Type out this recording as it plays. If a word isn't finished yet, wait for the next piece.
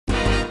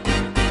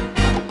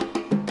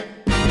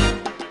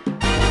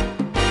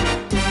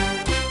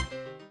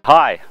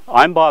Hi,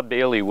 I'm Bob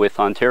Bailey with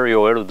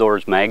Ontario Out of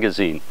Doors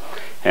magazine,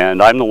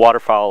 and I'm the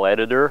waterfowl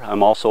editor.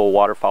 I'm also a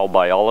waterfowl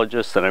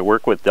biologist, and I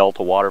work with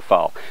Delta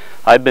waterfowl.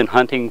 I've been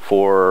hunting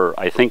for,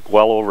 I think,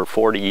 well over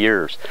 40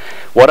 years.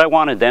 What I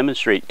want to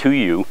demonstrate to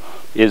you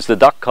is the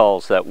duck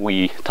calls that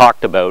we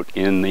talked about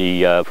in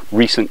the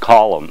recent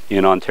column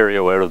in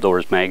Ontario Out of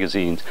Doors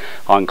magazines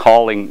on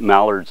calling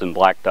mallards and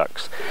black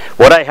ducks.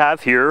 What I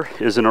have here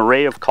is an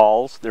array of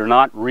calls. They're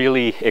not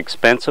really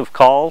expensive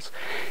calls.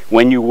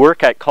 When you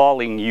work at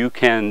calling, you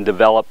can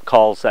develop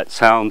calls that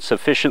sound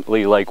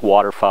sufficiently like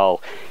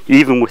waterfowl,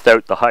 even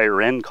without the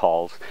higher end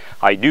calls.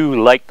 I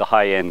do like the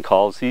high end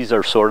calls. These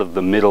are sort of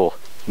the middle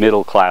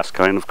class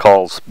kind of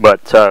calls,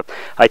 but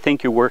I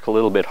think you work a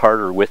little bit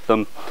harder with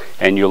them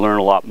and you learn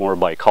a lot more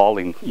by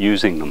calling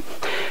using them.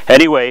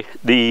 Anyway,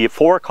 the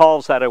four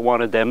calls that I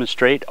want to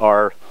demonstrate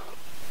are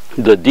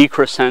the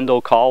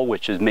decrescendo call,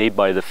 which is made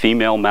by the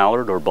female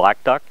mallard or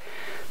black duck,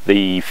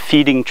 the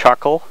feeding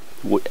chuckle,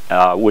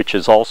 which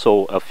is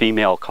also a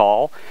female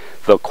call,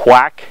 the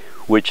quack,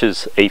 which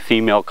is a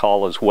female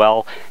call as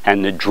well,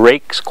 and the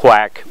drake's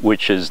quack,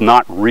 which is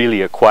not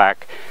really a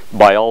quack.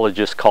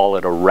 Biologists call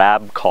it a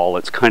Rhab call.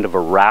 It's kind of a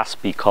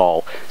raspy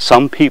call.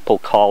 Some people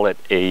call it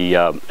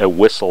a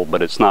whistle,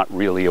 but it's not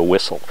really a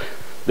whistle.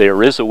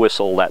 There is a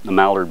whistle that the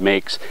mallard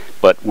makes,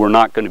 but we're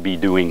not going to be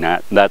doing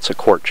that. That's a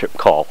courtship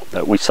call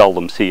that we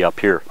seldom see up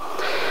here.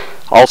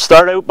 I'll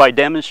start out by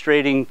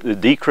demonstrating the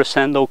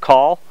decrescendo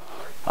call.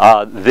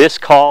 This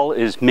call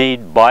is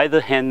made by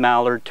the hen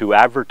mallard to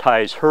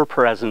advertise her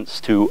presence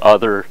to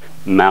other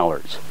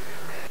mallards.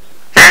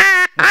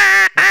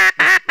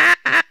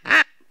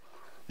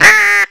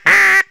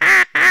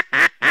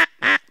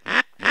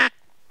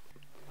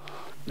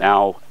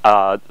 Now,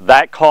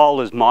 that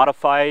call is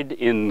modified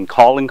in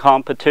calling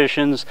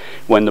competitions.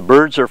 When the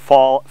birds are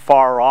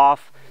far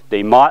off,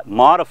 they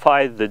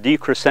modify the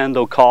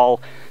decrescendo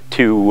call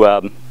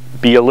to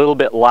be a little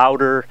bit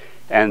louder,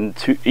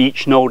 and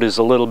each note is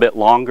a little bit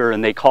longer,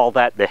 and they call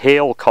that the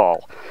hail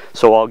call.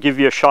 So I'll give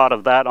you a shot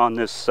of that on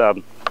this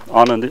on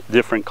a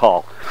different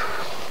call.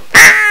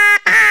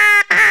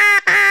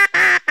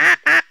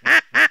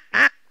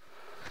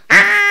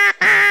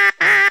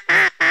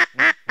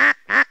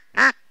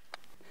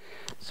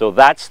 So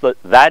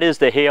that is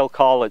the hail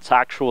call. It's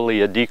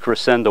actually a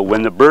decrescendo.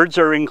 When the birds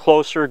are in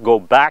closer, go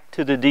back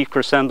to the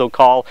decrescendo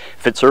call.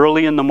 If it's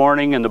early in the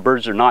morning and the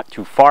birds are not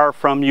too far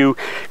from you,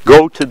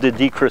 go to the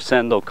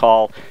decrescendo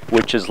call,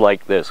 which is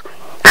like this.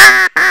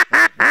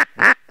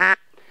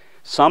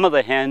 Some of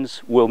the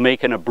hens will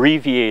make an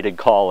abbreviated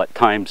call at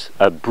times,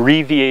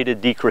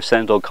 abbreviated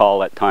decrescendo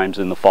call at times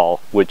in the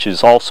fall, which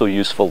is also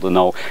useful to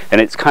know,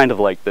 and it's kind of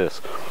like this.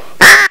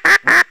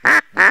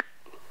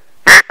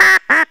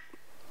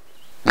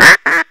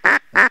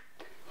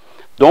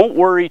 Don't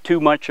worry too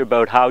much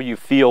about how you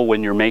feel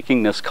when you're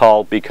making this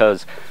call,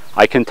 because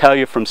I can tell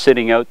you from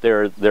sitting out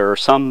there, there are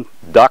some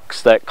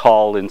ducks that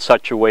call in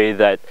such a way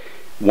that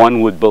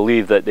one would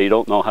believe that they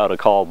don't know how to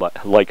call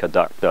but like a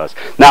duck does.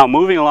 Now,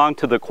 moving along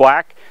to the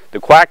quack. The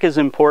quack is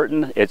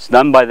important. It's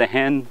done by the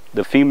hen,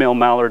 the female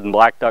mallard and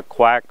black duck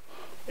quack,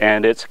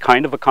 and it's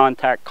kind of a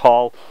contact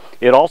call.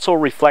 It also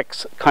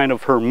reflects kind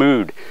of her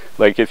mood,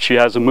 like if she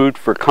has a mood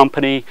for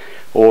company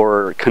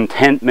or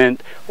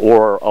contentment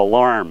or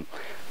alarm.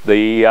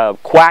 The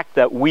quack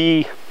that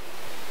we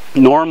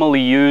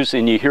normally use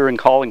and you hear in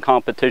calling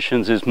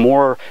competitions is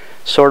more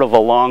sort of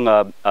along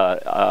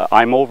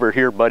I'm over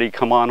here buddy,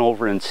 come on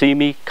over and see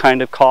me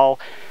kind of call,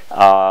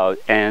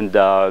 and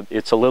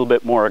it's a little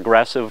bit more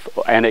aggressive,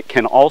 and it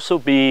can also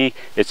be,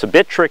 it's a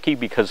bit tricky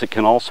because it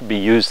can also be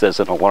used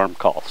as an alarm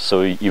call,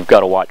 so you've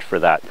got to watch for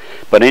that.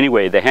 But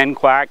anyway, the hen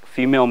quack,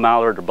 female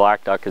mallard or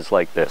black duck is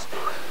like this.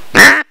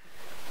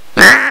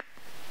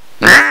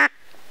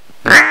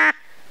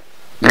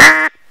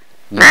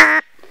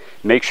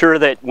 Make sure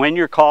that when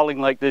you're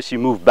calling like this, you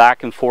move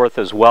back and forth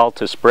as well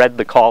to spread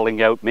the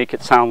calling out, make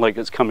it sound like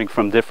it's coming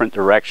from different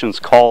directions,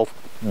 call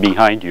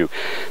behind you.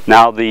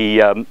 Now,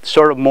 the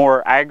sort of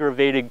more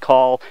aggravated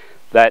call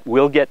that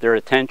will get their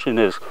attention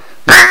is,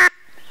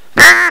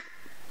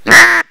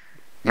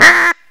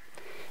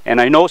 and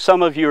I know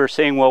some of you are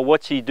saying, well,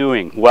 what's he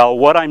doing? Well,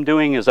 what I'm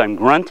doing is I'm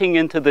grunting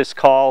into this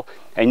call,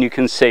 and you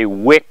can say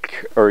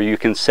wick, or you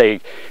can say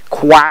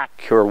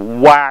quack, or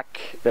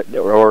whack,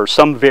 or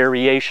some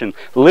variation.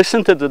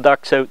 Listen to the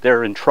ducks out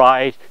there and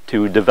try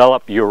to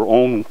develop your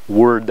own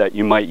word that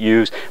you might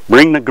use.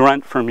 Bring the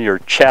grunt from your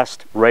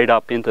chest right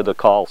up into the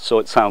call, so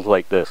it sounds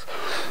like this.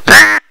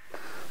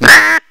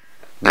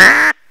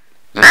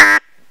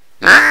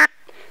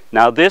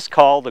 Now this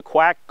call, the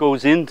quack,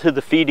 goes into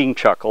the feeding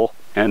chuckle,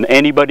 and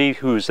anybody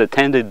who's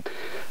attended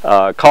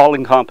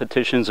calling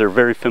competitions are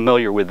very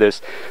familiar with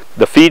this.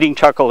 The feeding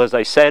chuckle, as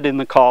I said in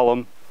the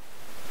column,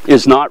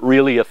 is not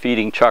really a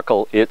feeding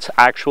chuckle. It's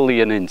actually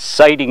an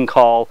inciting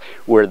call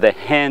where the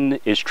hen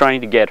is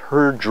trying to get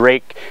her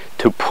drake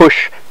to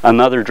push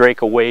another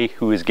drake away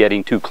who is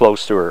getting too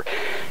close to her.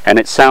 And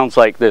it sounds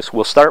like this.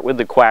 We'll start with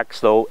the quacks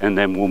though, and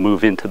then we'll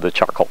move into the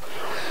chuckle.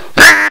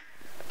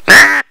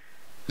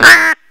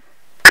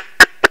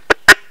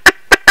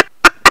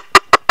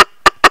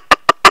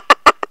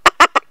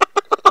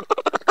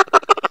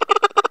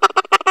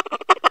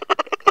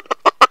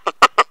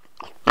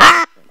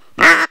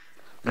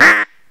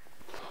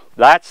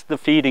 that's the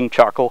feeding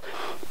chuckle,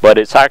 but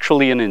it's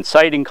actually an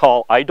inciting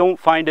call. I don't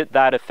find it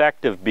that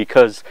effective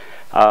because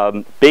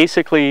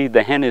basically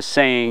the hen is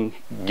saying,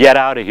 get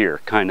out of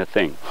here, kind of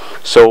thing.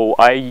 So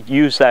I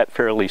use that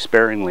fairly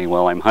sparingly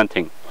while I'm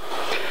hunting.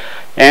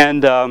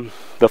 And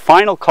the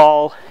final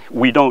call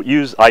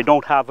I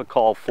don't have a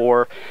call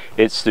for.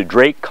 It's the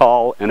Drake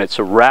call, and it's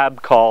a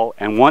Rhab call,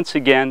 and once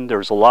again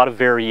there's a lot of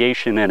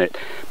variation in it,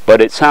 but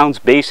it sounds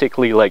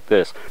basically like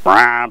this.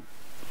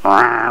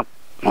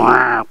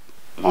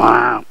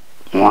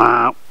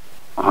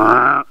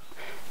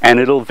 And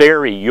it'll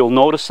vary. You'll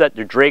notice that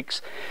the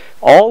drakes,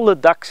 all the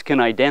ducks can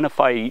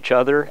identify each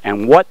other,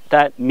 and what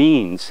that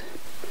means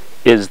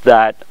is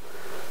that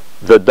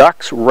the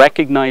ducks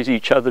recognize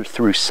each other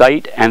through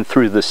sight and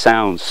through the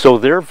sounds. So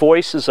their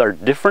voices are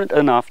different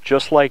enough,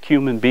 just like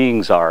human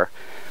beings are,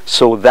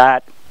 so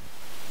that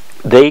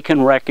they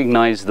can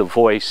recognize the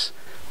voice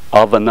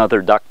of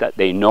another duck that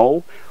they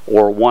know,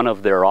 or one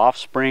of their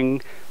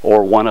offspring,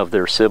 or one of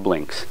their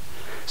siblings.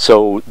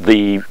 So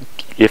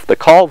if the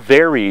call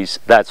varies,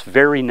 that's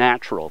very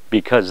natural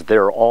because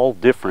they're all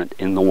different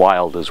in the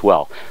wild as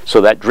well. So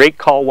that Drake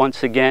call,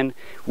 once again,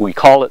 we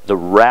call it the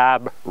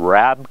Rhab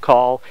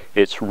call.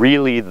 It's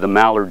really the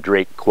mallard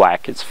drake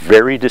quack. It's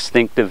very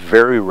distinctive,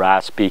 very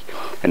raspy,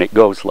 and it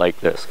goes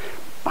like this.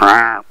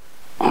 And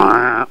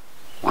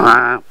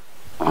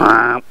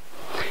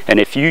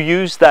if you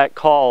use that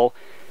call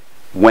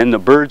when the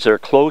birds are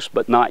close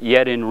but not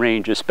yet in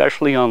range,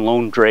 especially on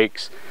lone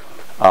drakes,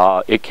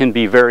 it can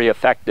be very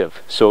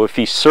effective. So if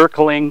he's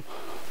circling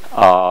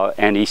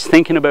and he's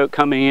thinking about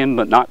coming in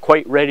but not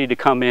quite ready to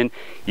come in,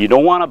 you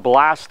don't want to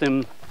blast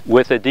him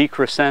with a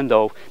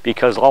decrescendo,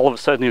 because all of a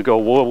sudden you go,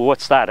 whoa,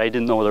 what's that? I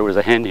didn't know there was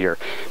a hen here.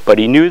 But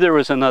he knew there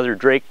was another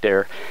drake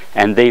there,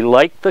 and they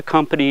like the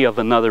company of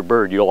another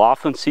bird. You'll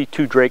often see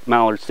two drake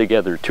mallards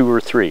together, 2 or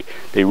 3.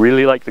 They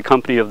really like the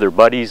company of their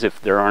buddies if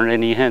there aren't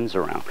any hens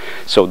around.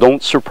 So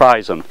don't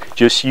surprise them.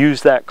 Just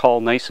use that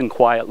call nice and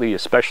quietly,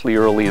 especially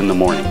early in the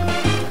morning.